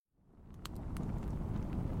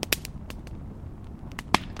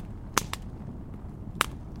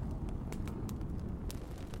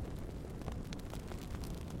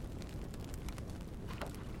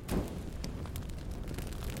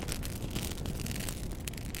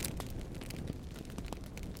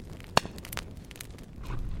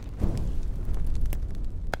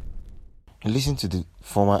listened to the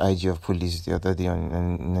former IG of police the other day on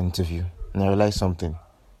an interview, and I realized something.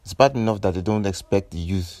 It's bad enough that they don't expect the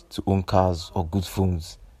youth to own cars or good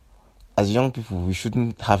phones. As young people, we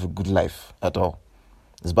shouldn't have a good life at all.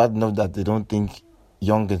 It's bad enough that they don't think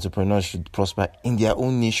young entrepreneurs should prosper in their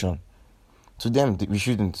own nation. To them, we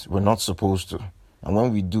shouldn't. We're not supposed to. And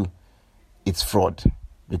when we do, it's fraud.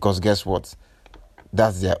 Because guess what?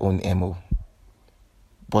 That's their own MO.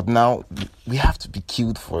 But now, we have to be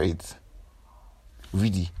killed for it.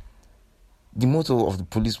 Really. The motto of the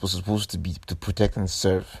police was supposed to be to protect and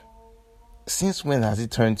serve. Since when has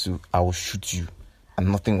it turned to, I will shoot you and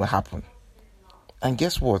nothing will happen? And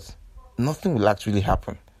guess what? Nothing will actually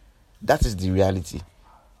happen. That is the reality.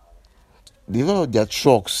 They load their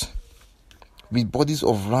trucks with bodies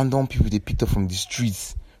of random people they picked up from the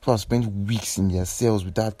streets who have spent weeks in their cells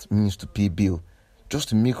without means to pay bail, just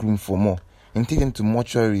to make room for more, and take them to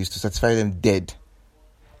mortuaries to certify them dead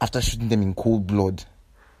after shooting them in cold blood.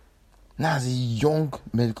 Now, as a young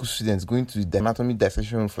medical student going to the anatomy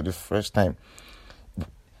dissection room for the first time,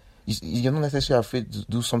 you're not necessarily afraid to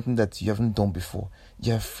do something that you haven't done before.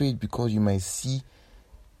 You're afraid because you might see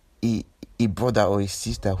a brother or a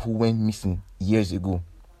sister who went missing years ago.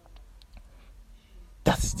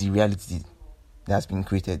 That is the reality that has been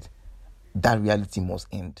created. That reality must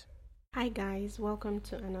end. Hi guys, welcome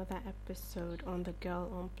to another episode on the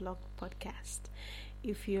Girl Unplugged podcast.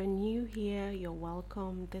 If you're new here, you're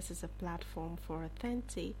welcome. This is a platform for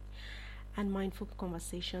authentic and mindful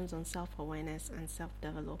conversations on self-awareness and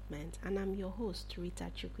self-development. And I'm your host, Rita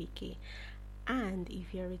Chukwike. And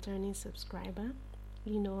if you're a returning subscriber,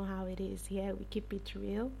 you know how it is here. We keep it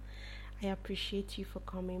real. I appreciate you for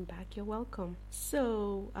coming back. You're welcome.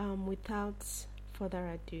 So, without further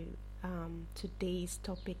ado, today's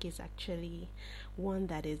topic is actually one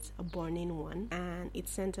that is a burning one, and it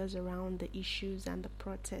centers around the issues and the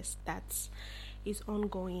protest that is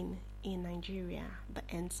ongoing in Nigeria, the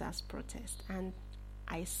Endsars protest. And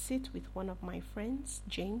I sit with one of my friends,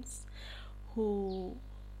 James, who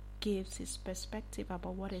gives his perspective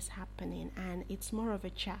about what is happening, and it's more of a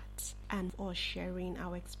chat and us sharing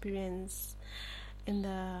our experience in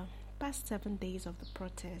the past 7 days of the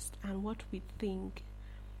protest and what we think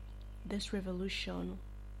this revolution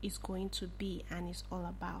is going to be and is all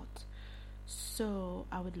about. So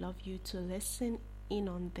I would love you to listen in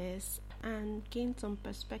on this and gain some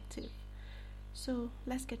perspective. So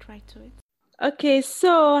let's get right to it. Okay,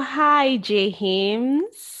 so hi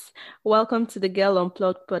Hymnz. Welcome to the Girl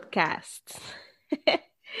Unplugged podcast.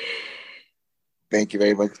 Thank you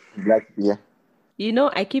very much. Glad to be here. You know,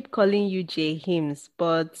 I keep calling you Hymnz,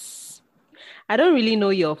 but I don't really know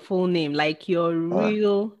your full name, like your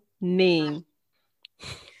real name.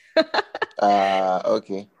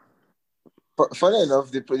 Okay. Funny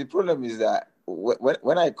enough, the problem is that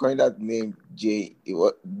when I coined that name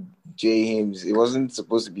Hymnz, it wasn't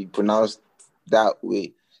supposed to be pronounced that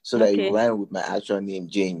way, so that it ran with my actual name,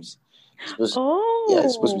 James. It's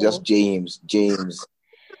supposed to be just James.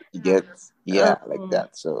 You get like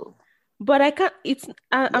that. So, but I can't.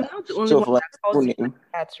 I'm not the only one that calls you like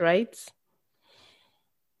that, right?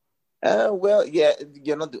 Well, yeah,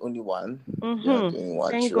 you're not the only one. Mm-hmm. You're not the only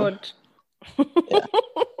one. Thank true. God.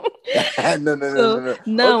 Yeah. No.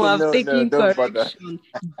 Now Okay, I'm taking don't correction.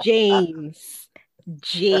 James.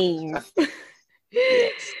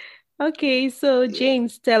 Yes. Okay, so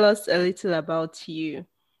James, tell us a little about you.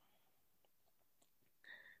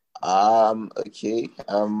 Okay.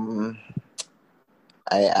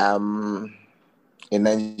 I am a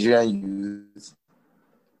Nigerian youth.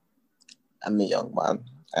 I'm a young man,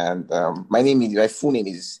 and my full name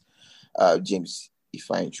is James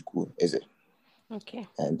Ifeanyi Chukwu Eze. Okay.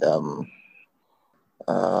 And I'm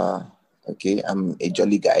a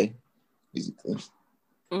jolly guy, basically.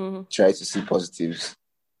 Mm-hmm. Try to see positives.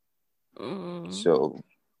 Mm-hmm. So,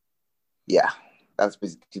 yeah, that's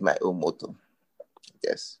basically my own motto.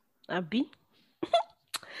 Yes. Abi?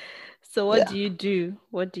 So what do you do?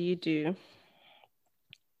 What are you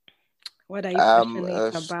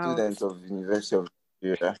passionate about? Student of University of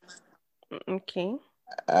Nigeria. Okay.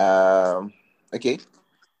 Okay.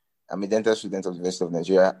 I'm a dental student of the University of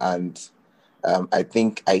Nigeria, and I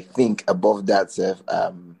think above that,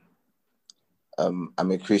 I'm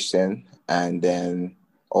a Christian, and then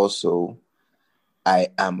also I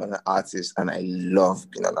am an artist, and I love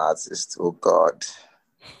being an artist. Oh God,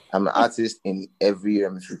 I'm an artist in every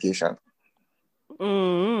ramification.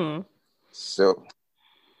 Mm-hmm. So,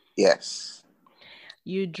 yes.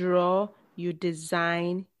 You draw, you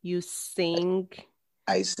design, you sing.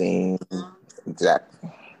 I sing, exactly.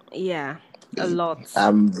 Yeah, a lot.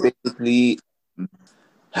 I'm basically,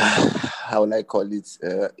 how will I call it,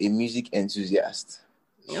 a music enthusiast.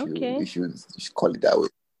 Okay. You should call it that way.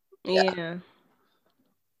 Yeah.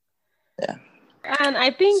 Yeah. And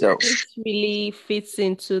I think So this really fits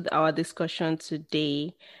into our discussion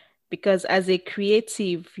today because as a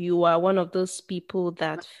creative, you are one of those people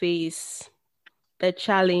that face the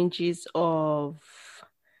challenges of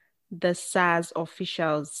the SARS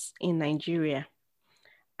officials in Nigeria.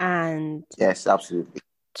 And yes, absolutely.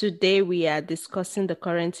 today we are discussing the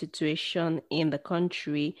current situation in the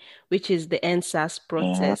country, which is the Endsars Mhm.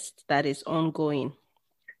 protest that is ongoing.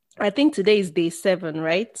 I think today is day 7,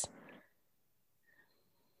 right?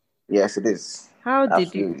 Yes, it is. How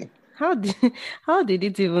did it Absolutely. how did how did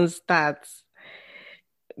it even start?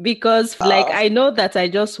 Because like Uh, I know that I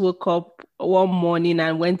just woke up one morning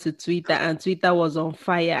and went to Twitter and Twitter was on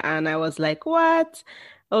fire and I was like, what?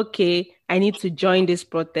 Okay, I need to join this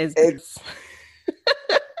protest because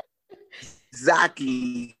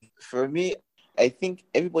exactly. For me, I think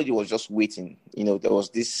everybody was just waiting. There was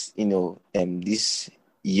this, this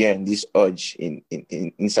year and this urge in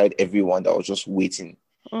inside everyone that was just waiting,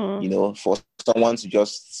 Mm, for someone to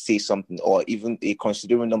just say something, or even a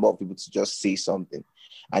considerable number of people to just say something.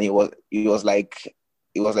 And it was like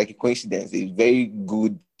a coincidence, a very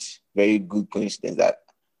good coincidence that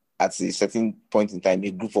at a certain point in time,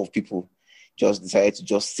 a group of people just decided to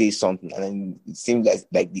just say something, and then it seemed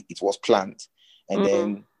like it was planned, and mm.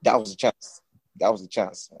 then that was the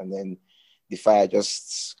chance. And then the fire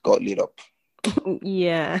just got lit up.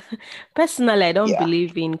 Yeah. Personally, I don't Yeah.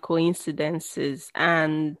 believe in coincidences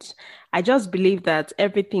and I just believe that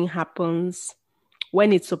everything happens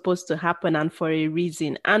when it's supposed to happen and for a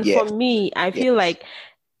reason. And for Yes. me, I feel Yes. like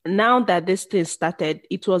now that this thing started,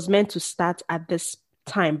 it was meant to start at this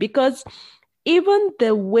time because even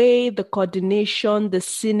the way the coordination, the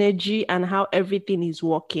synergy, and how everything is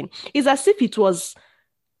working is as if it was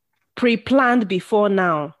pre-planned before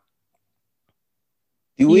now,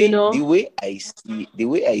 The you way know? the way I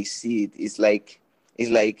see it is like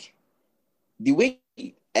the way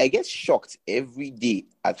I get shocked every day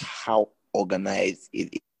at how organized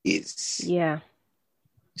it is. Yeah,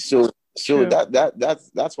 So true.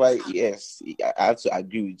 that's why, yes, I have to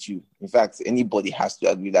agree with you. In fact, anybody has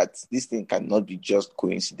to agree that this thing cannot be just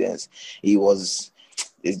coincidence.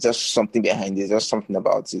 It's just something behind it. There's just something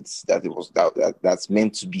about it that it was that's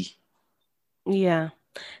meant to be. Yeah.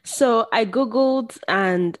 So I Googled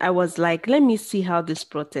and I was like, let me see how this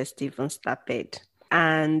protest even started.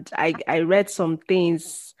 And I read some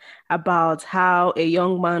things about how a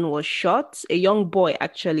young man was shot, a young boy,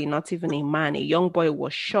 actually, not even a man, a young boy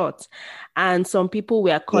was shot. And some people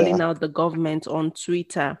were calling Yeah. out the government on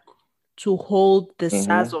Twitter to hold the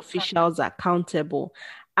SARS Mm-hmm. officials accountable.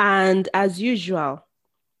 And as usual,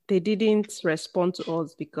 they didn't respond to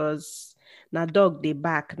us because now dog they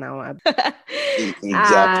back now.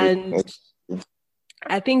 Exactly. And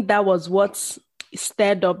I think that was what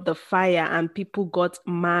stirred up the fire and people got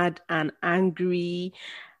mad and angry.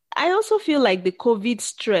 I also feel like the COVID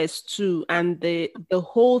stress too, and the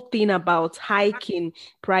whole thing about hiking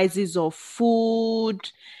prices of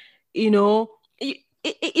food, you know,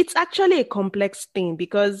 it's actually a complex thing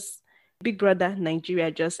because Big Brother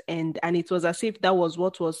Nigeria just ended, and it was as if that was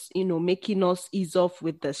what was, making us ease off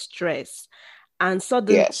with the stress. And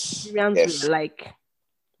suddenly Yes. Nigerians were Yes. like,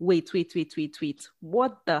 wait,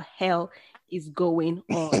 what the hell is going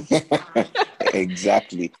on?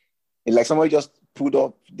 Exactly. It's like somebody just pulled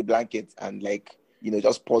up the blanket and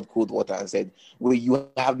just poured cold water and said, well, you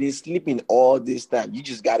have been sleeping all this time. You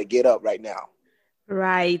just got to get up right now.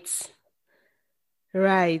 Right,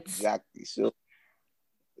 right. Exactly. So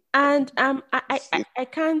And it's I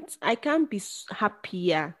can't be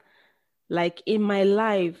happier. Like in my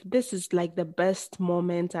life, this is like the best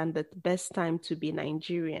moment and the best time to be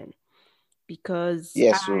Nigerian because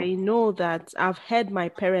yeah. So I know that I've heard my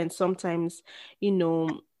parents sometimes, you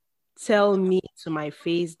know, tell me to my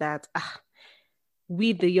face that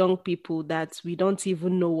we the young people that we don't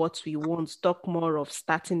even know what we want, talk more of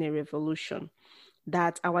starting a revolution.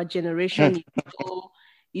 That our generation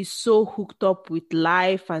is so hooked up with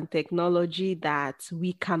life and technology that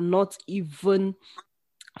we cannot even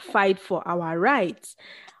fight for our rights.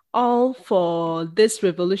 All for this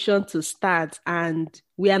revolution to start, and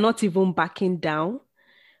we are not even backing down.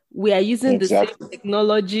 We are using the same exactly.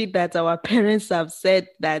 technology that our parents have said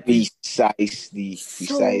that is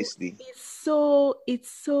Precisely.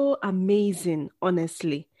 it's so amazing,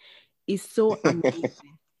 honestly. It's so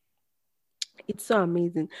amazing. It's so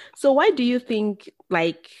amazing. So why do you think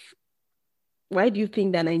that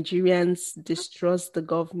Nigerians distrust the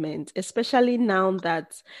government, especially now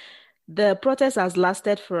that the protest has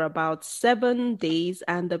lasted for about 7 days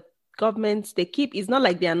and the governments, it's not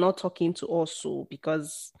like they are not talking to us, so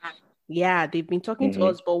because yeah, they've been talking to Mhm.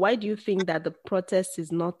 us, but why do you think that the protest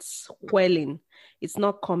is not quelling? It's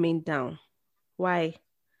not coming down. Why?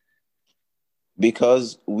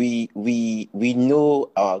 Because we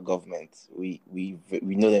know our government. We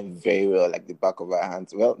know them very well, like the back of our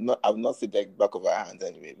hands. Well, not I would not say like back of our hands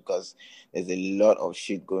anyway, because there's a lot of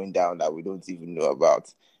shit going down that we don't even know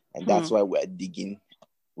about, and that's why we're digging.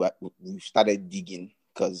 We've started digging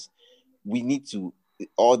because we need to.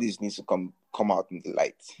 All this needs to come out in the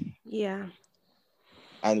light. Yeah.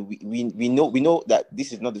 And we know that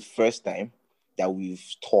this is not the first time that we've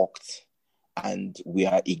talked and we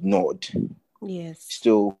are ignored. Yes.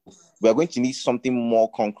 So we are going to need something more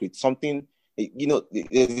concrete, something,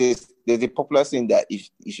 there's a popular saying that if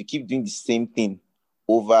you keep doing the same thing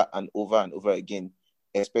over and over and over again,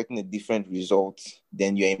 expecting a different result,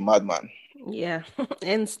 then you're a madman. Yeah.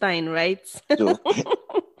 Einstein, right? So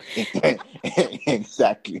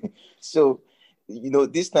exactly. So,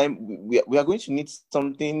 this time we are going to need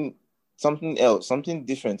something else, something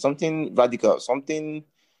different, something radical, something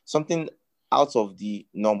out of the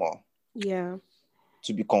normal. Yeah.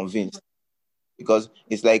 To be convinced, because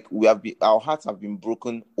it's like our hearts have been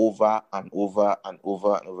broken over and over and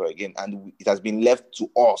over and over again, and it has been left to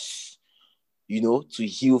us, to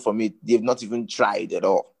heal from it. They've not even tried at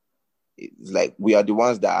all. It's like we are the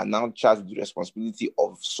ones that are now charged with the responsibility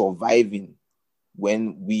of surviving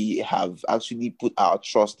when we have actually put our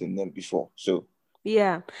trust in them before. So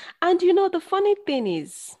yeah. And the funny thing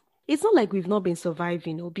is, it's not like we've not been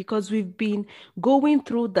surviving, because we've been going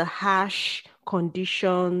through the harsh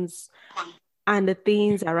conditions and the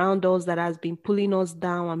things around us that has been pulling us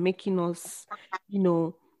down and making us,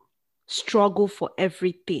 struggle for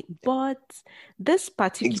everything. But this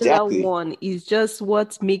particular exactly, one is just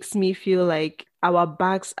what makes me feel like our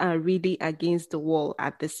backs are really against the wall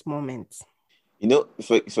at this moment.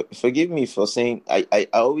 forgive me for saying, I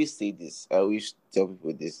always say this. I always tell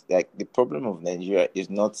people this. Like, the problem of Nigeria is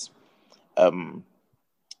not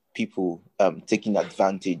people taking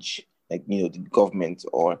advantage, like, the government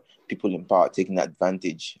or people in power taking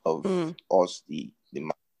advantage of us, the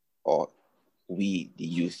or we, the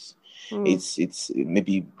youth. It's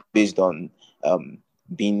maybe based on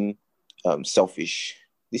being selfish.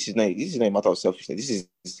 This is not a matter of selfishness. This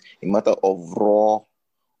is a matter of raw,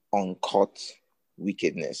 uncut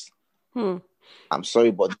wickedness. I'm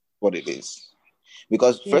sorry, but what it is.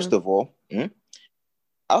 Because first of all,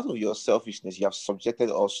 out of your selfishness, you have subjected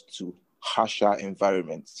us to harsher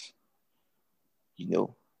environments.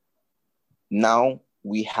 Now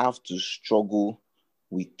we have to struggle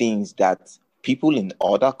with things that people in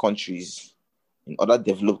other countries, in other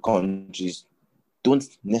developed countries, don't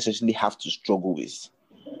necessarily have to struggle with.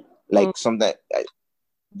 Like something,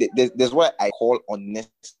 there's what I call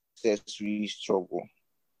unnecessary struggle,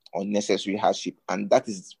 unnecessary hardship, and that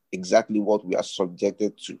is exactly what we are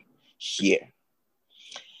subjected to here.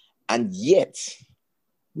 And yet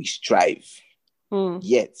we strive.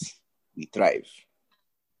 Yet we thrive.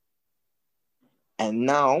 And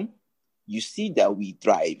now you see that we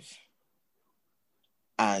thrive,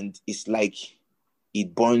 and it's like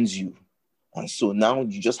it burns you. And so now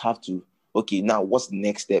you just have to, okay, now what's the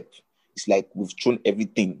next step? It's like we've thrown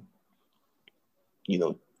everything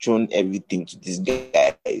to these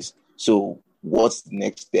guys. So what's the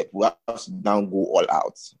next step? We have to now go all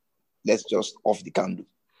out. Let's just off the candle.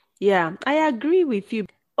 Yeah, I agree with you.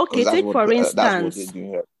 Okay, take for instance. That's what they're doing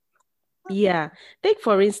here. Yeah, take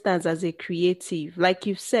for instance as a creative, like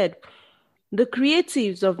you've said, the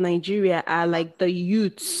creatives of Nigeria are like the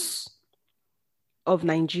youths of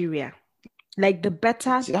Nigeria. Like the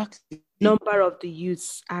better number of the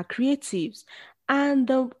youths are creatives. And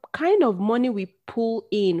the kind of money we pull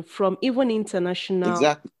in from even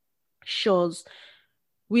international shows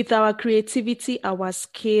with our creativity, our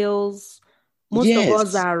skills. Most of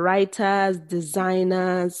us are writers,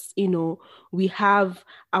 designers, we have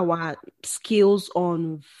our skills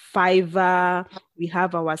on Fiverr, we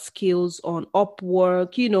have our skills on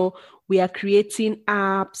Upwork, we are creating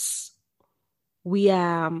apps, we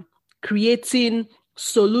are creating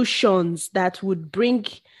solutions that would bring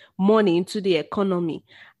money into the economy.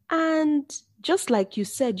 And just like you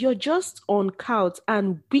said, you're just on couch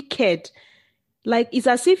and wicked. Like, it's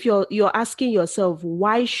as if you're asking yourself,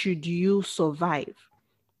 why should you survive?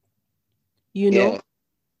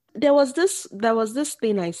 There was this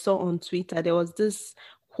thing I saw on Twitter. There was this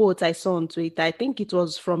quote I saw on Twitter. I think it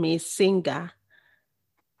was from a singer.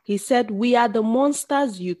 He said, "We are the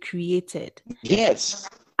monsters you created." Yes.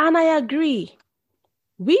 And I agree.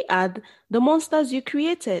 We are the monsters you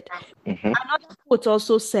created. Another quote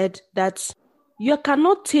also said that, You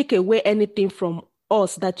cannot take away anything from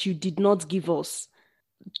us that you did not give us.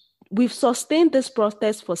 We've sustained this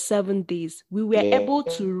protest for 7 days. We were able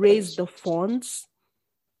to raise the funds.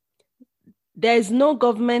 There is no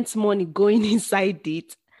government money going inside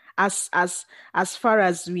it, as far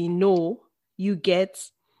as we know. You get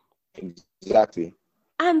Exactly.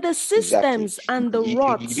 and the systems and the You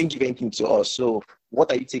rots. didn't give anything to us. So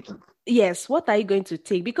what are you taking? Yes, what are you going to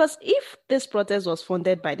take? Because if this protest was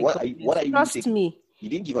funded by the government, What are you trust taking? me. You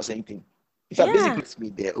didn't give us anything. In fact, basically, it's me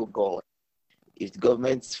there. Oh God, if the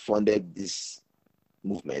government funded this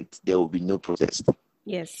movement, there will be no protest.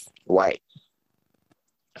 Yes. Why?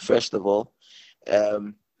 First of all,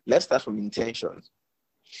 let's start from intentions.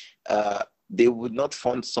 They would not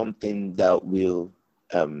fund something that will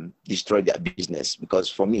destroy their business, because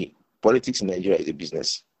for me, politics in Nigeria is a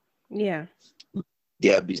business. Yeah.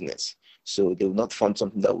 Their business. So they will not fund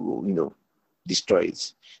something that will, destroy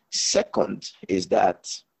it. Second is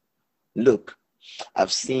that, look,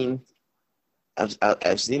 I've seen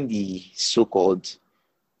the so-called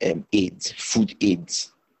aids, food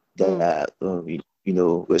aids that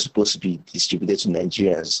were supposed to be distributed to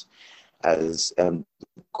Nigerians as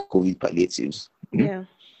COVID palliatives. Yeah.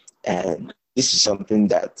 And this is something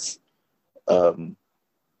that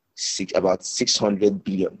about 600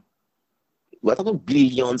 billion. We're talking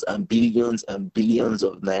billions and billions and billions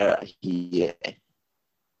of naira here.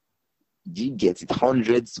 Do you get it?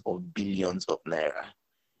 Hundreds of billions of naira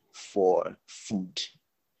for food,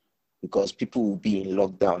 because people will be in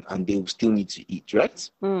lockdown and they will still need to eat,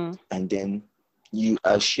 right? And then you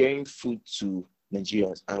are sharing food to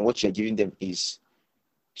Nigerians, and what you're giving them is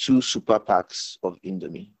 2 super packs of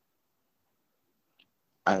Indomie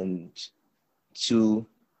and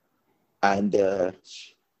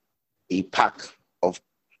a pack of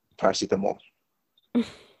paracetamol.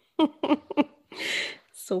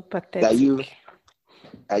 So pathetic.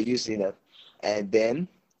 Are you seeing that? And then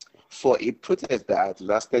for a protest that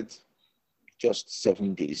lasted just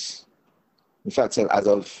 7 days, in fact, as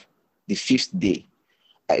of the 5th day,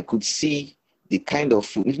 I could see the kind of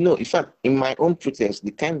food. No, in fact, in my own protest,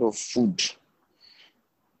 the kind of food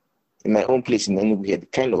in my own place in Enugu, the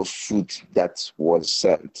kind of food that was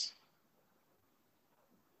served.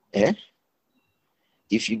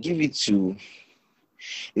 If you give it to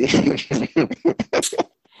we're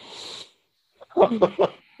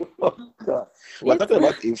talking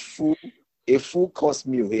about a full course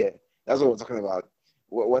meal here. That's what we're talking about.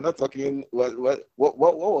 We're not talking what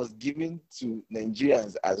was given to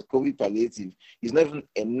Nigerians as COVID palliative is not even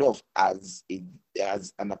enough as an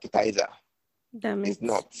appetizer. Damn it. It's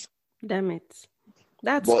not. Damn it.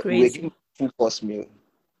 That's but crazy. We're giving full course meal.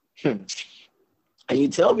 And you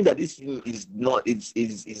tell me that this thing is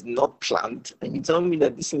not planned, and you tell me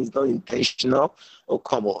that this thing is not intentional. Oh,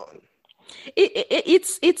 come on.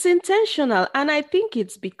 It's intentional, and I think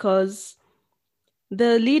it's because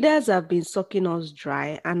the leaders have been sucking us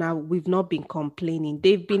dry, and we've not been complaining.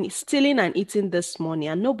 They've been stealing and eating this money,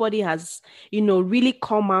 and nobody has, really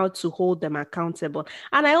come out to hold them accountable.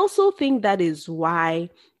 And I also think that is why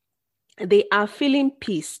they are feeling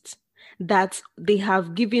pissed that they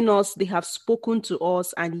have spoken to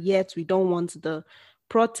us, and yet we don't want the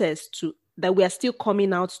protest that we are still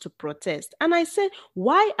coming out to protest. And I said,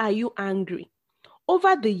 why are you angry?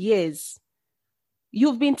 Over the years,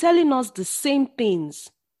 you've been telling us the same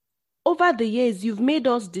things. Over the years, you've made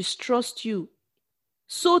us distrust you.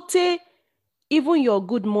 Even your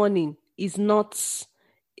good morning is not,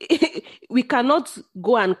 we cannot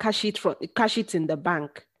go and cash it in the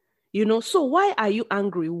bank. So why are you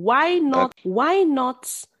angry? Why not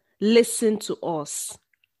listen to us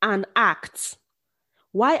and act?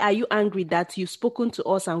 Why are you angry that you've spoken to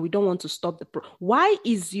us and we don't want to stop the why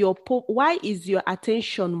is your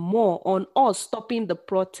attention more on us stopping the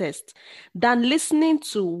protest than listening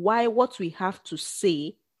to what we have to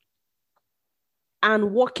say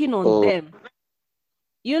and working on them?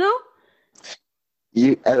 I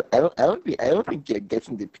don't think you're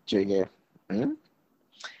getting the picture here.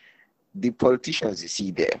 The politicians you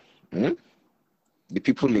see there, the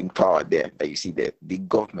people in power there that you see there, the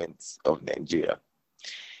government of Nigeria,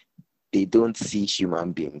 they don't see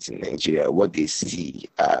human beings in Nigeria. What they see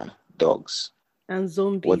are dogs and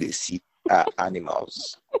zombies. What they see are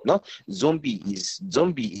animals. No, zombie is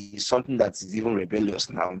something that is even rebellious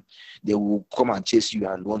now. They will come and chase you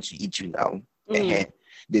and want to eat you now. They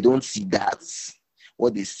don't see that.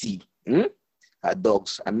 What they see are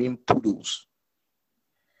dogs. I mean poodles.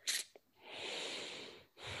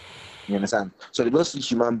 You understand? So they don't see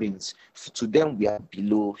human beings. To them, we are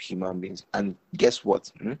below human beings. And guess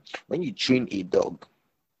what? When you train a dog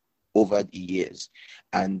over the years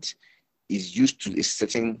and is used to a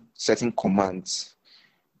certain commands.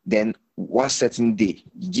 Then one certain day,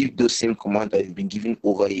 you give those same commands that you've been given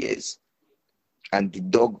over years, and the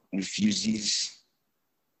dog refuses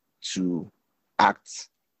to act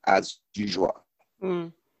as usual.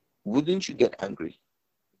 Wouldn't you get angry?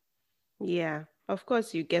 Yeah, of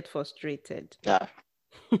course you get frustrated. Yeah.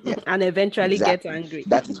 And eventually exactly. get angry.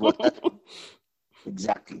 That is what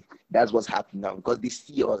exactly. That's what's happening now, because they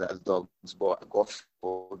see us as dogs, but God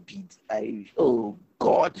forbid. Oh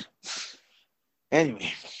God.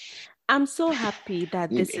 Anyway. I'm so happy that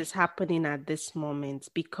this is happening at this moment,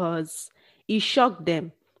 because it shocked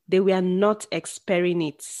them. They were not expecting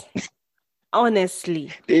it.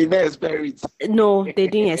 Honestly. They didn't expect it. No, they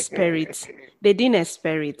didn't expect it. They didn't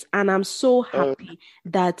expect it. And I'm so happy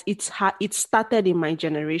that it started in my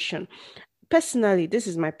generation. Personally, this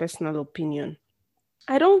is my personal opinion.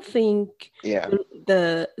 I don't think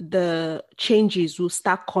the changes will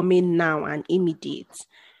start coming now and immediate.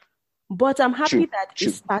 But I'm happy that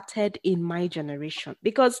it started in my generation,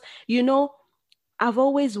 because, I've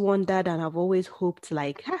always wondered and I've always hoped,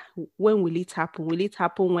 like, when will it happen? Will it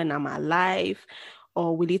happen when I'm alive?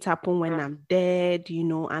 Or will it happen when I'm dead,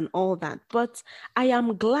 and all that? But I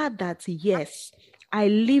am glad that, yes, I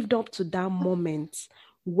lived up to that moment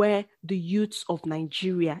where the youths of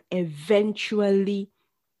Nigeria eventually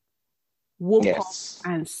woke up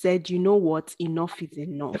and said, you know what, enough is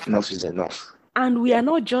enough. Enough is enough. And we are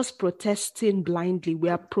not just protesting blindly, we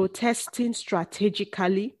are protesting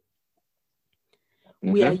strategically.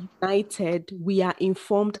 We are united, we are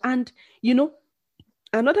informed. And,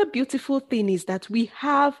 another beautiful thing is that we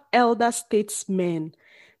have elder statesmen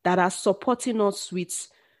that are supporting us with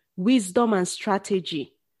wisdom and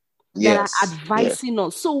strategy, that are advising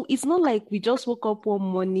us. So it's not like we just woke up one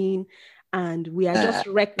morning and we are just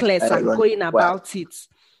reckless and going about it.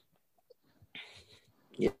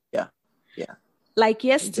 Yeah. Like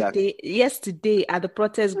yesterday at the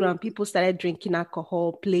protest ground, people started drinking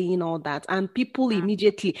alcohol, playing all that, and people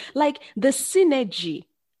immediately, like, the synergy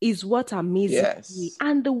is what amazes me.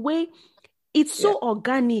 And the way it's so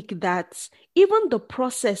organic that even the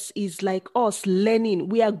process is like us learning.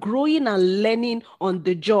 We are growing and learning on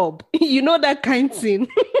the job. That kind of thing.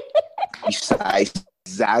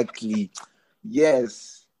 Exactly.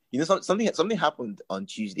 Yes. Something happened on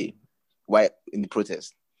Tuesday while in the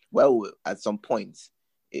protest. Well, at some point,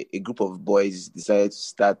 a group of boys decided to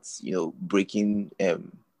start, breaking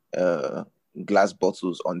glass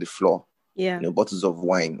bottles on the floor. Yeah. Bottles of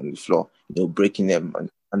wine on the floor, breaking them.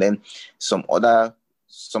 And then some of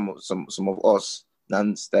us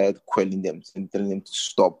then started quelling them and telling them to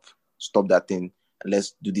stop that thing, and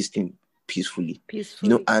let's do this thing peacefully.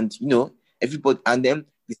 Everybody, and then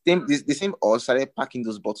the same all started packing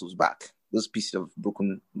those bottles back, those pieces of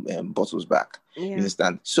broken bottles back. You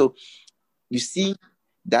understand? So you see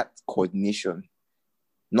that coordination,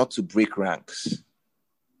 not to break ranks.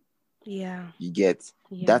 Yeah. You get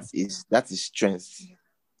that is strength.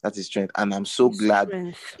 That is strength. And I'm so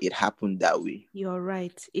glad it happened that way. You're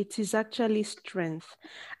right. It is actually strength.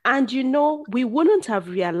 And we wouldn't have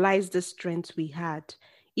realized the strength we had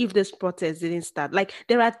if this protest didn't start. Like,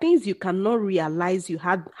 there are things you cannot realize you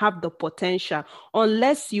have the potential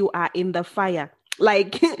unless you are in the fire.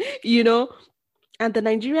 Like, and the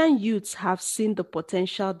Nigerian youths have seen the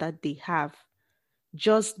potential that they have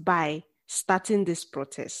just by starting this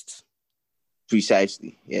protest.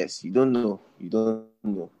 Precisely. Yes. You don't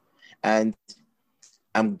know. And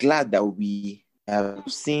I'm glad that we have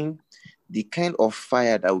seen the kind of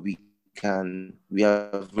fire that we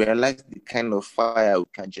have realized the kind of fire we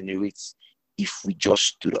can generate if we just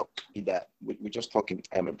stood up. That we're just talking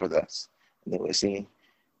with my brothers, and they were saying,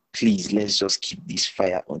 please, let's just keep this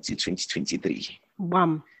fire until 2023.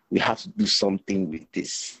 Bam. We have to do something with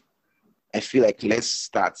this. I feel like let's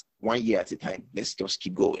start 1 year at a time. Let's just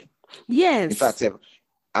keep going. Yes. In fact,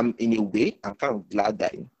 I'm kind of glad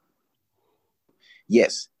that,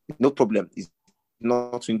 yes, no problem. It's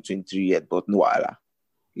not 2023 yet, but no Allah.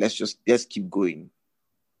 Let's keep going.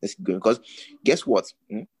 Let's keep going. Because guess what?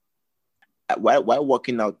 While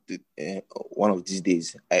working out one of these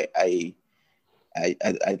days, I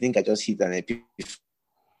think I just hit an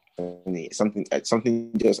epiphany.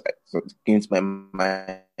 Something just came to my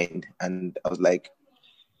mind, and I was like,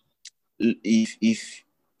 if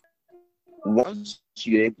once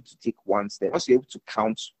you're able to take one step, once you're able to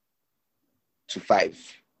count to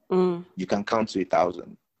 5, you can count to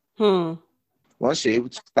 1,000. Once you're able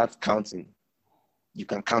to start counting, you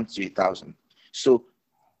can count to 1,000. So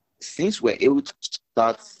since we're able to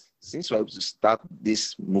start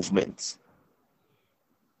this movement,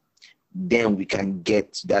 then we can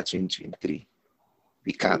get to that 2023.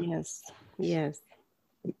 We can. Yes. Yes.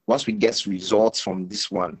 Once we get results from this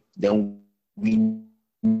one, then we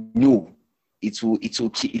know it will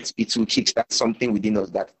kickstart something within us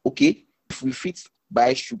that, okay, if we fit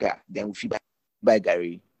buy sugar, then we fit buy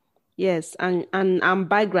Gary. Yes, and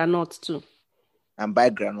buy granite too. And buy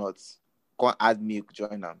granules. Can't add milk,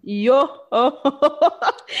 join them. Yo,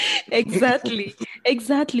 exactly.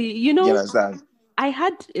 You You know, understand? I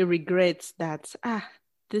had a regret that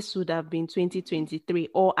this would have been 2023,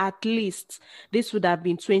 or at least this would have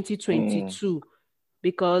been 2022,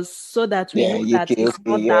 because so that we Yeah, know that okay, it's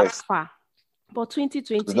not that yes. far. But It's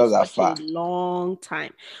 2020 not is that such a far. long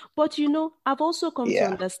time. But I've also come to Yeah.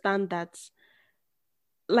 understand that,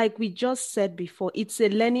 like we just said before, it's a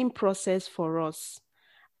learning process for us.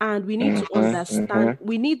 And we need to understand,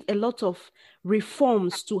 we need a lot of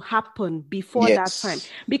reforms to happen before that time. Yes.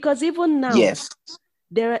 Because even now, Yes.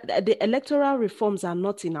 the electoral reforms are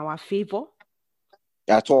not in our favor.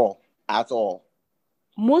 At all. At all.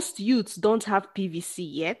 Most youths don't have PVC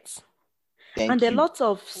yet. Thank And a you. lot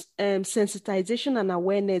of sensitization and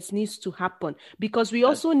awareness needs to happen, because we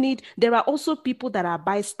also need, there are also people that are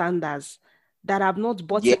bystanders that have not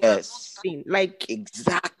bought Yes. anything. Like,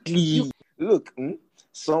 exactly. Look,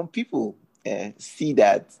 some people see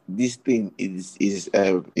that this thing is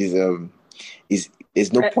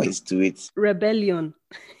there's no point to it. Rebellion.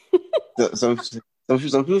 Some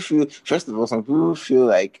people feel, first of all, some people feel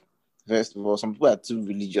like, some people are too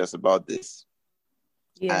religious about this.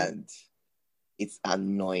 Yeah. And it's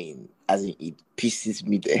annoying, as in it pisses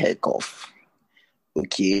me the heck off.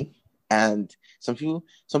 Okay. And some people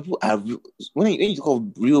are when you talk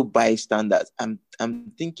of real bystanders, I'm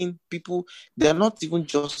thinking people, they're not even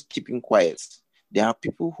just keeping quiet. There are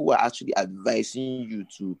people who are actually advising you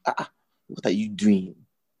to what are you doing?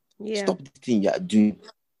 Yeah. Stop the thing you are doing.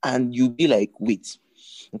 And you'll be like, wait,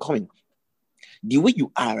 I'm coming. The way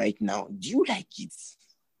you are right now, do you like it?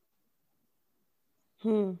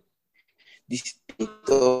 The state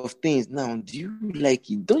of things now, do you like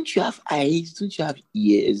it? Don't you have eyes? Don't you have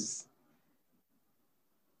ears?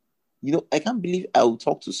 I can't believe I will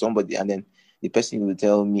talk to somebody and then the person will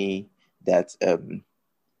tell me that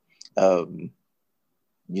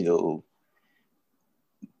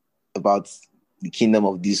about the kingdom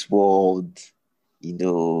of this world,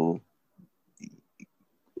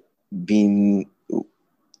 being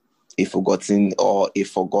a forgotten or a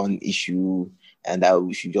forgone issue, and that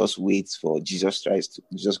we should just wait for Jesus Christ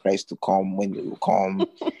to come when he will come.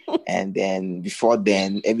 And then before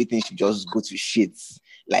then, everything should just go to shit.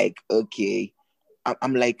 Like, okay.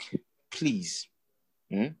 I'm like, please.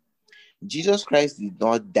 Jesus Christ did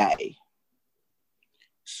not die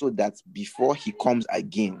so that before he comes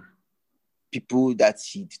again, people that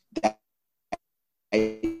he died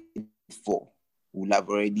for will have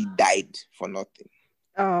already died for nothing.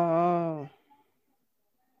 Oh.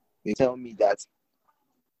 They tell me that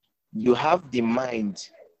you have the mind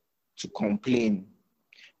to complain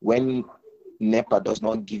when NEPA does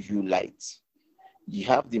not give you light. You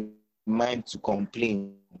have the mind to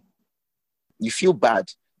complain. You feel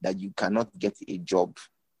bad that you cannot get a job.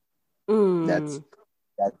 That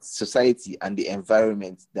society and the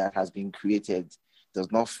environment that has been created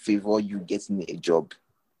does not favor you getting a job.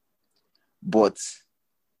 But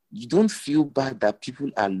you don't feel bad that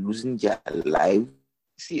people are losing their lives.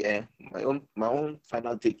 See, my own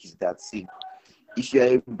final take is that, if you're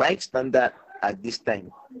a bystander at this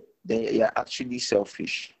time, then you're actually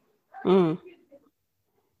selfish. You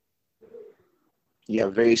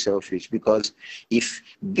are very selfish, because if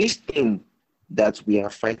this thing that we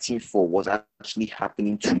are fighting for was actually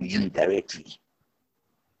happening to you directly,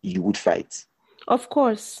 you would fight. Of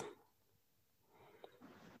course.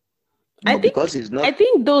 No, because it's not. I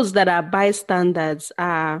think those that are bystanders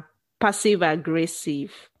are passive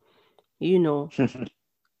aggressive,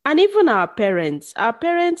 And even our parents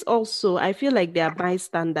also, I feel like they are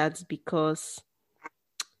bystanders because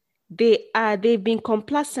they've been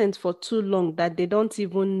complacent for too long that they don't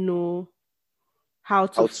even know how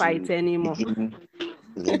to fight anymore.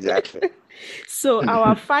 Exactly. So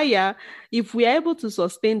our fire, if we are able to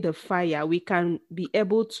sustain the fire, we can be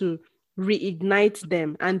able to reignite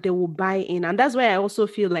them and they will buy in. And that's why I also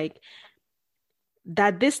feel like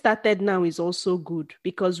that this started now is also good,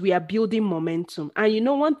 because we are building momentum. And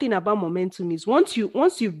one thing about momentum is once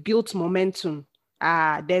you've built momentum,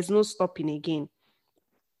 there's no stopping again.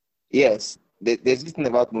 Yes, there's this thing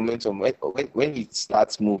about momentum when it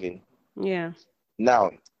starts moving. Yeah.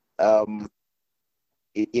 Now,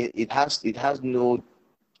 it has no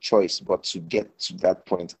choice but to get to that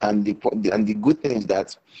point. And the good thing is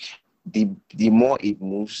that the more it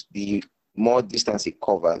moves, the more distance it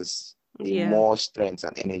covers. the Yeah. more strength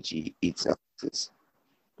and energy it has.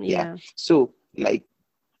 Yeah. So, like,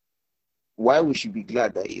 why we should be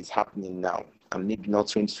glad that it's happening now and maybe not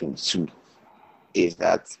 2022 is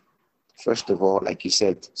that, first of all, like you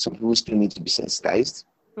said, some people still need to be sensitized.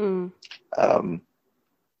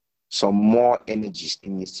 Some more energy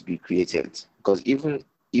still needs to be created, because even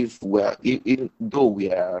though we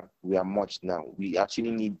are much now, we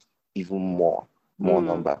actually need even more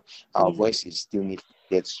number. Our voices still need to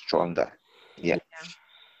get stronger. Yeah.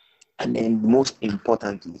 And then most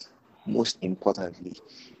importantly,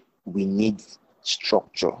 we need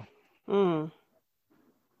structure.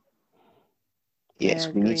 Yes,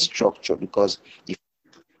 we need structure, because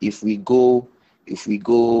if we go,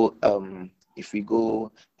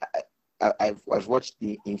 I've watched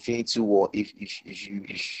the Infinity War.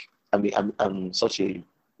 I'm such a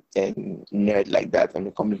nerd like that. I'm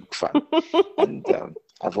a comic book fan, and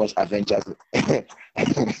I've watched Avengers,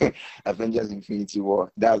 Avengers Infinity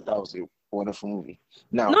War. That was a wonderful movie.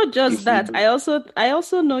 Now, not just that, I also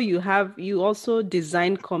know you also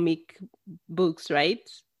design comic books, right?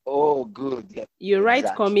 Oh, good. Yeah, you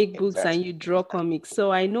write comic books and you draw comics,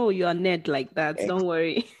 so I know you're a nerd like that. Don't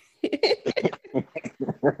worry.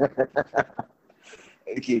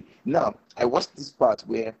 Okay, now I watched this part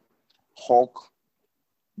where Hulk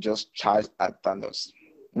just charged at Thanos.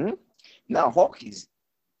 Now Hulk is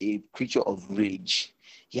a creature of rage.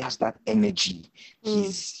 He has that energy.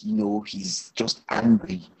 He's just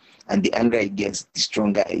angry, and the angrier he gets, the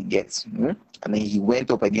stronger he gets. And then he went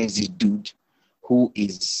up against this dude who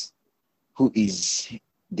is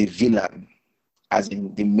the villain, as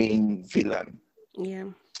in the main villain. Yeah.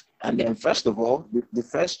 And then, first of all, the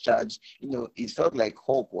first charge, it felt like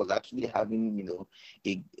Hulk was actually having,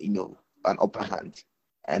 an upper hand.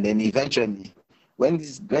 And then eventually, when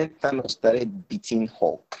Thanos started beating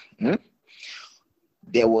Hulk,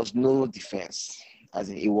 there was no defense, as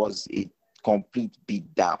in it was a complete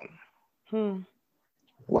beat down.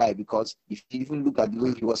 Why? Because if you even look at the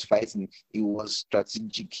way he was fighting, it was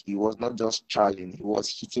strategic. He was not just charging; he was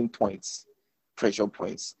hitting points, pressure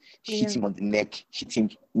points, hit him on the neck, hit him,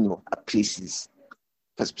 at places,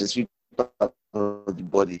 a specific part of the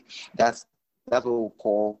body. That's what we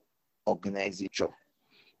call organization.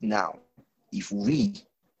 Now, if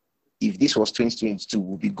this was 2022,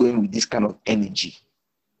 we'll be going with this kind of energy,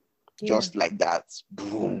 just like that,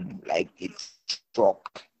 boom, like it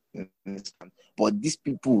struck. But these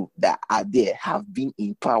people that are there have been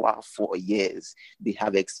in power for years. They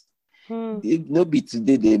have no be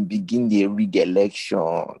today they begin the rig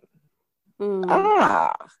election.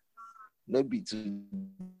 No be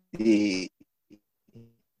today.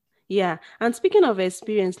 Yeah, and speaking of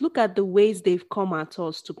experience, look at the ways they've come at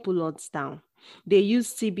us to pull us down. They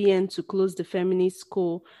used CBN to close the feminist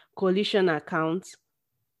coalition accounts,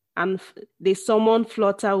 and they summoned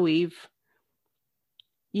Flutterwave.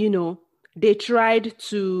 They tried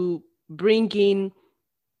to bring in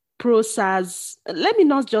pro-SARS. Let me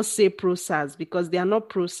not just say pro-SARS, because they are not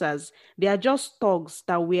pro-SARS. They are just thugs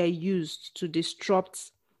that were used to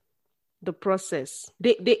disrupt the process.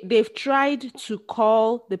 They've tried to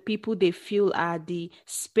call the people they feel are the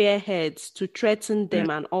spearheads to threaten them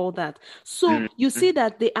and all that. So you see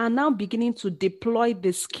that they are now beginning to deploy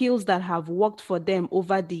the skills that have worked for them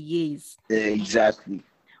over the years. Exactly.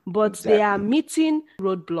 But they are meeting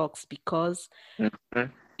roadblocks because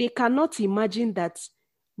they cannot imagine that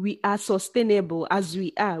we are sustainable as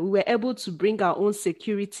we are. We were able to bring our own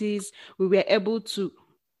securities. We were able to,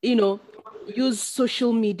 use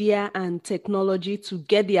social media and technology to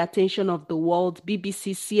get the attention of the world,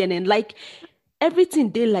 BBC, CNN, like everything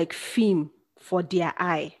they like film for their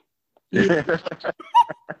eye.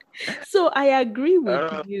 So I agree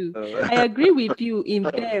with you. I agree with you in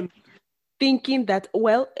them thinking that,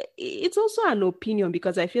 well, it's also an opinion,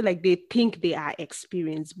 because I feel like they think they are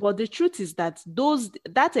experienced. But the truth is that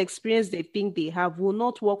that experience they think they have will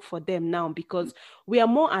not work for them now, because we are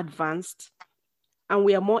more advanced and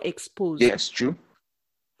we are more exposed. Yes, true.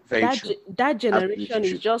 Very true. That generation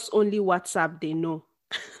is just only WhatsApp they know.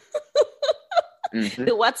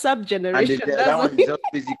 The WhatsApp generation. And that one is just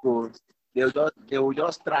physical. They will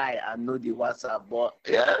just try and know the WhatsApp, but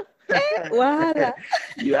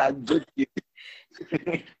you are joking.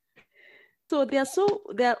 So we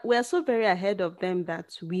are so very ahead of them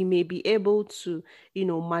that we may be able to,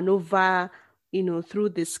 maneuver, through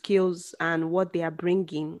the skills and what they are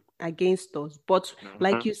bringing against us. But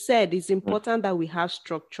like you said, it's important that we have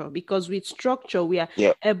structure, because with structure we are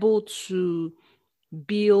able to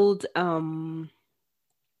build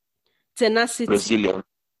tenacity, resilience.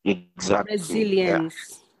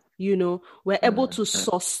 We're able to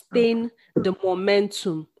sustain the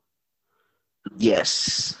momentum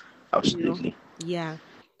Yes, You know? absolutely. Yeah,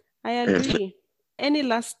 I agree. Any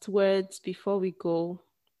last words before we go?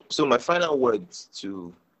 So my final words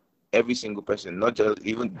to every single person, not just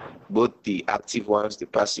even both the active ones, the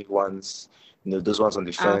passive ones, those ones on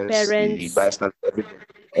the Our fence, the parents. bystanders, every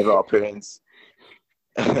our parents,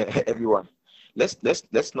 everyone.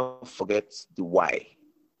 Let's not forget the why.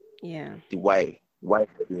 Yeah. The why we're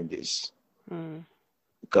doing this. Mm.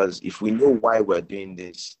 Because if we know why we're doing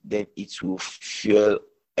this, then it will fuel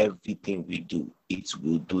everything we do. It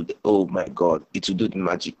will do oh my God, it will do the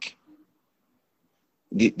magic.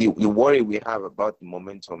 The worry we have about the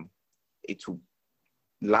momentum, it will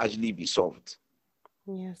largely be solved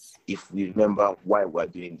Yes. if we remember why we're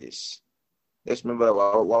doing this. Let's remember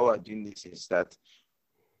why we're doing this is that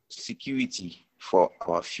security for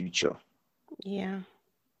our future. Yeah.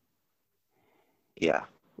 Yeah.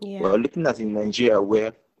 Yeah. We're looking at in Nigeria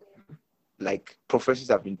where, like, prophecies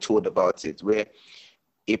have been told about it, where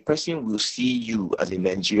a person will see you as a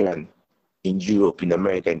Nigerian in Europe, in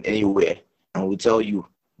America, in anywhere, and will tell you,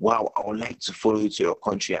 wow, I would like to follow you to your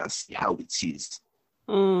country and see how it is.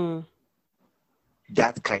 Mm.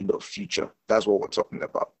 That kind of future. That's what we're talking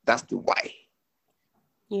about. That's the why.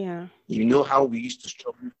 Yeah. You know how we used to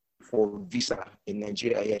struggle for visa in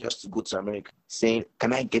Nigeria here just to go to America, saying,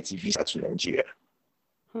 can I get a visa to Nigeria?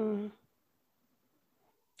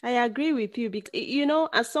 I agree with you because,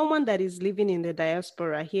 as someone that is living in the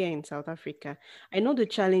diaspora here in South Africa, I know the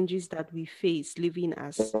challenges that we face living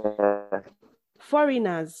as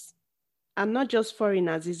foreigners. And not just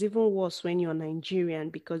foreigners, it's even worse when you're Nigerian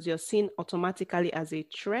because you're seen automatically as a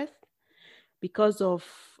threat because of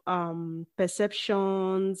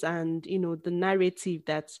perceptions and, the narrative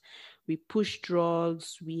that we push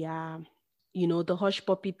drugs, we are, the hush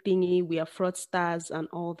puppy thingy, we are fraudsters and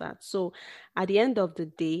all that. So at the end of the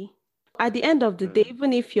day,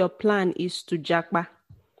 even if your plan is to jackpot,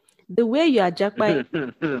 the way you are jackpot,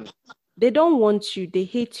 they don't want you, they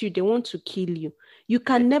hate you, they want to kill you. You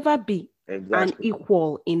can never be an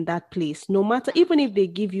equal in that place, no matter, even if they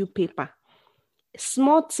give you paper.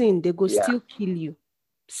 Small thing, they go still kill you.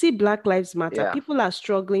 See Black Lives Matter. People are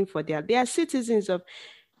struggling for they are citizens of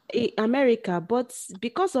America, but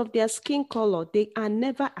because of their skin color, they are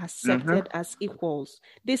never accepted as equals.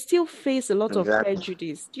 They still face a lot of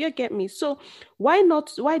prejudice. Do you get me? So why don't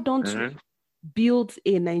we build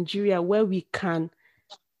a Nigeria where we can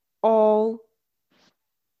all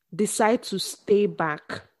decide to stay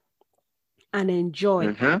back and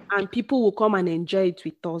enjoy, and people will come and enjoy it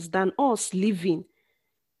with us than us living,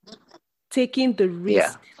 taking the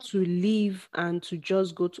risk to leave and to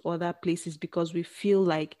just go to other places because we feel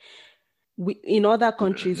like in other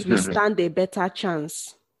countries we stand a better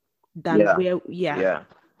chance than where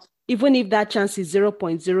even if that chance is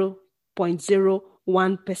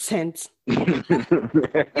 0.001%.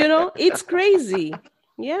 It's crazy.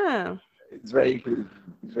 Yeah, it's very crazy.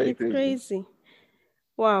 It's crazy.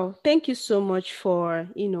 Wow, thank you so much for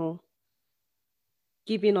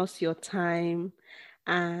giving us your time.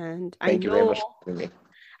 And Thank you very much for me.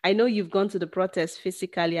 I know you've gone to the protest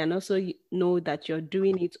physically and also know that you're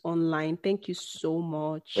doing it online. Thank you so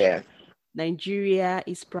much. Yeah. Nigeria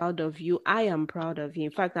is proud of you. I am proud of you.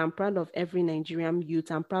 In fact, I'm proud of every Nigerian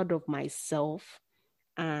youth. I'm proud of myself.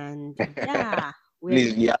 And yeah.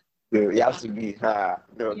 Please, you have to be. No,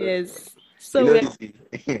 yes. No. So,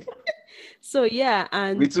 so yeah.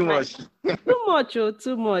 And we too much.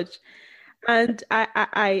 Too much. And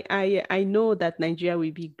I know that Nigeria will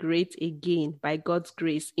be great again by God's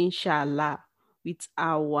grace, inshallah, with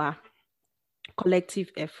our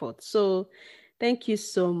collective effort. So thank you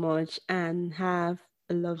so much and have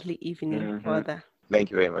a lovely evening further. Thank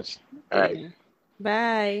you very much. All right.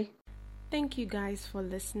 Bye. Thank you guys for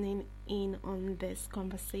listening in on this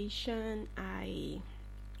conversation. I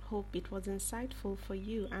hope it was insightful for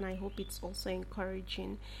you and I hope it's also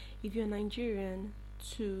encouraging if you're Nigerian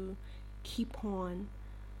to keep on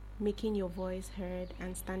making your voice heard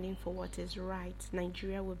and standing for what is right.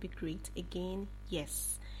 Nigeria will be great again.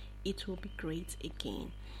 Yes, it will be great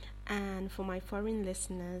again. And for my foreign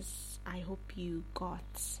listeners, I hope you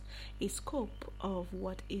got a scope of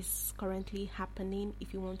what is currently happening.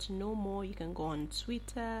 If you want to know more, you can go on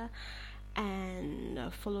Twitter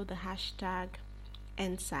and follow the hashtag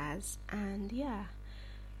Endsars, and yeah,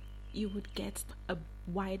 you would get a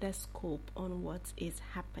wider scope on what is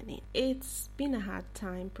happening. It's been a hard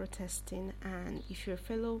time protesting, and if you're a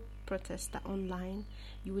fellow protester online,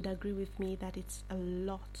 you would agree with me that it's a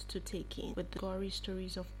lot to take in, with the gory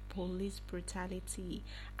stories of police brutality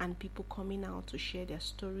and people coming out to share their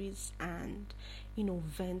stories and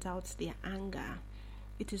vent out their anger.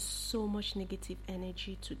 it is so much negative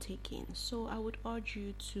energy to take in. So I would urge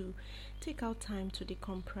you to take out time to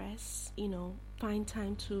decompress, find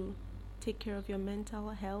time to take care of your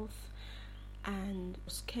mental health, and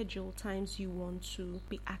schedule times you want to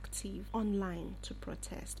be active online to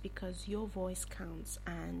protest, because your voice counts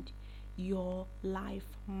and your life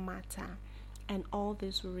matter. And all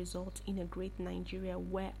this will result in a great Nigeria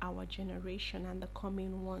where our generation and the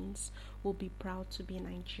coming ones will be proud to be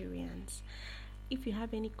Nigerians. If you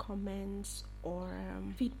have any comments or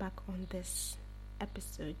feedback on this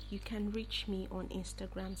episode, you can reach me on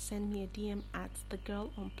Instagram. Send me a DM at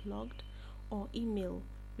thegirlunplugged or email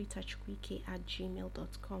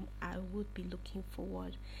ritachkwike@gmail.com. I would be looking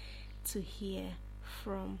forward to hear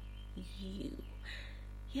from you.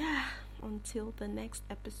 Yeah, until the next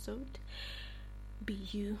episode, be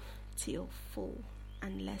you till full,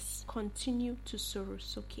 and let's continue to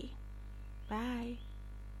Sorosoke. Bye.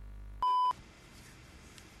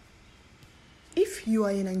 If you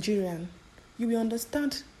are a Nigerian, you will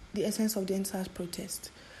understand the essence of the Endsars protest.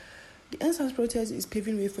 The Endsars protest is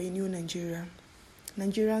paving way for a new Nigeria.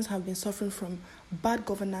 Nigerians have been suffering from bad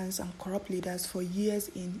governance and corrupt leaders for years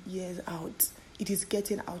in, years out. It is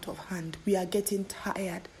getting out of hand. We are getting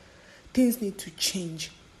tired. Things need to change.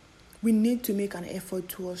 We need to make an effort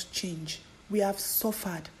towards change. We have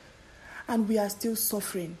suffered and we are still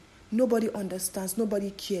suffering. Nobody understands,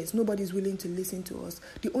 nobody cares, nobody is willing to listen to us.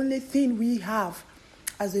 The only thing we have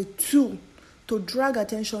as a tool to drag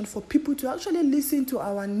attention for people to actually listen to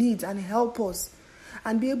our needs and help us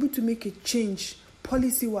and be able to make a change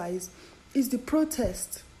policy-wise is the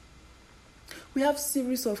protest. We have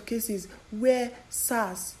series of cases where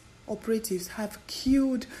SARS operatives have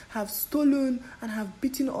killed, have stolen, and have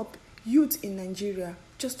beaten up youth in Nigeria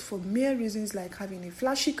just for mere reasons like having a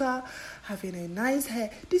flashy car, having a nice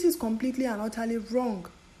hair. This is completely and utterly wrong.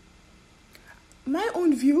 My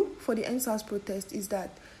own view for the Endsars protest is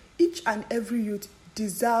that each and every youth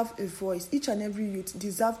deserve a voice. Each and every youth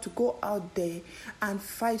deserve to go out there and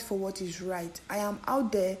fight for what is right. I am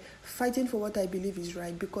out there fighting for what I believe is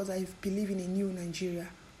right because I believe in a new Nigeria.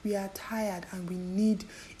 We are tired and we need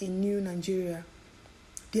a new Nigeria.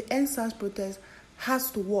 The Endsars protest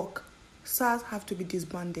has to work. SARS have to be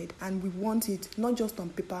disbanded, and we want it not just on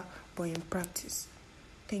paper but in practice.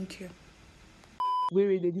 Thank you.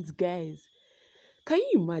 Where are these guys? Can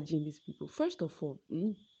you imagine these people? First of all,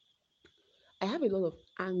 I have a lot of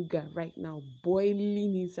anger right now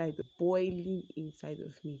boiling inside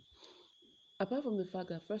of me. Apart from the fact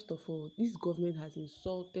that, first of all, this government has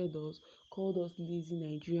insulted us, called us lazy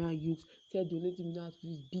Nigerian youth, said the only thing we know how to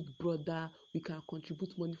do is Big Brother, we can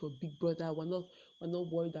contribute money for Big Brother, we're not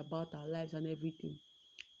worried about our lives and everything.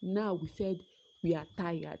 Now we said we are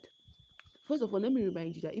tired. First of all, let me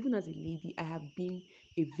remind you that even as a lady, I have been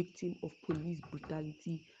a victim of police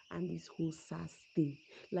brutality and this whole SARS thing.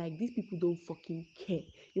 Like, these people don't fucking care.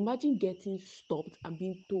 Imagine getting stopped and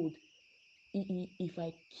being told, if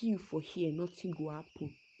I kill for here, nothing will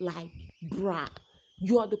happen. Like, bruh,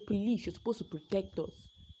 you are the police, you're supposed to protect us.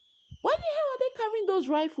 Why the hell are they carrying those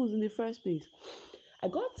rifles in the first place? I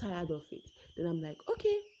got tired of it. Then I'm like,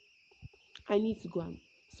 okay, I need to go and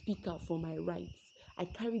speak out for my rights. I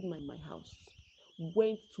carried my house,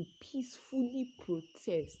 went to peacefully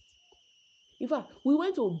protest. In fact, we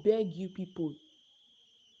went to beg you people.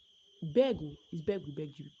 Beg we beg you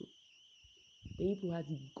people. The people had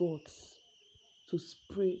the guts to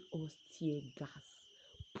spray us tear gas.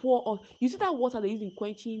 Pour us. You see that water they use in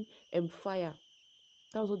quenching fire?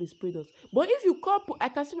 That was what they sprayed us. But if you call, I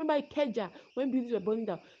can still remember Ikeja when buildings were burning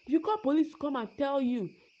down. If you call police to come and tell you,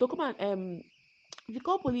 to come and if you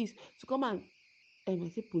call police to come and I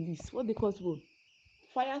say police, what they call people?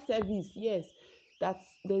 Fire service, yes. That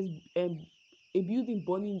there's a building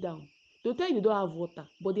burning down. They'll tell you they don't have water,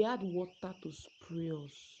 but they had water to spray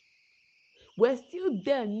us. We're still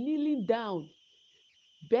there kneeling down,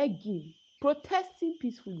 begging, protesting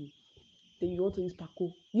peacefully. Then you want to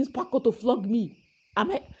use Paco to flog me. Am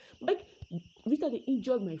I like Rita? They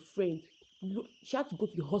injured my friend. She had to go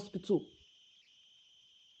to the hospital.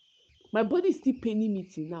 My body is still paining me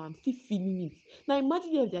till now. I'm still feeling it. Now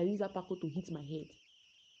imagine if they use that Paco to hit my head.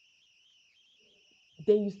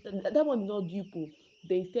 Then that one is not dupe.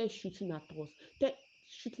 They start shooting at us.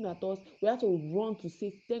 We have to run to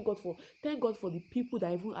say thank God for the people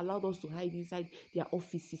that even allowed us to hide inside their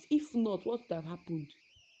offices. If not, what would have happened?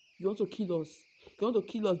 You want to kill us? You want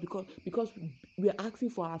to kill us because we are asking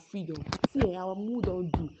for our freedom. See, our mood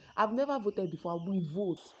don't do. I've never voted before. We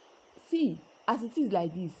vote. See, as it is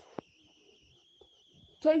like this,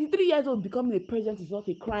 23 years old becoming a president is not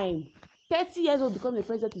a crime. 30 years old becoming a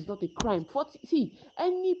president is not a crime. 40, see,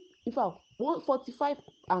 in fact, 145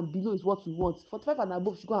 and below is what we want. 45 and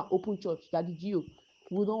above should go and open church. Daddy Gio,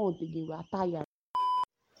 we don't want again. We are tired.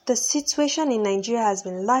 The situation in Nigeria has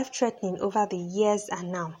been life-threatening over the years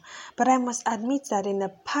and now, but I must admit that in the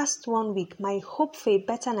past 1 week, my hope for a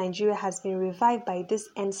better Nigeria has been revived by this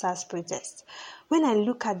Endsars protest. When I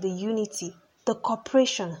look at the unity, the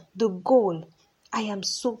cooperation, the goal, I am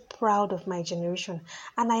so proud of my generation,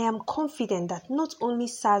 and I am confident that not only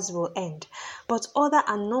SARS will end, but other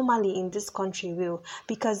anomaly in this country will,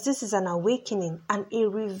 because this is an awakening and a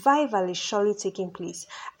revival is surely taking place.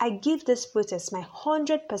 I give this protest my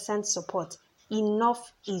 100% support.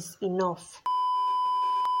 Enough is enough.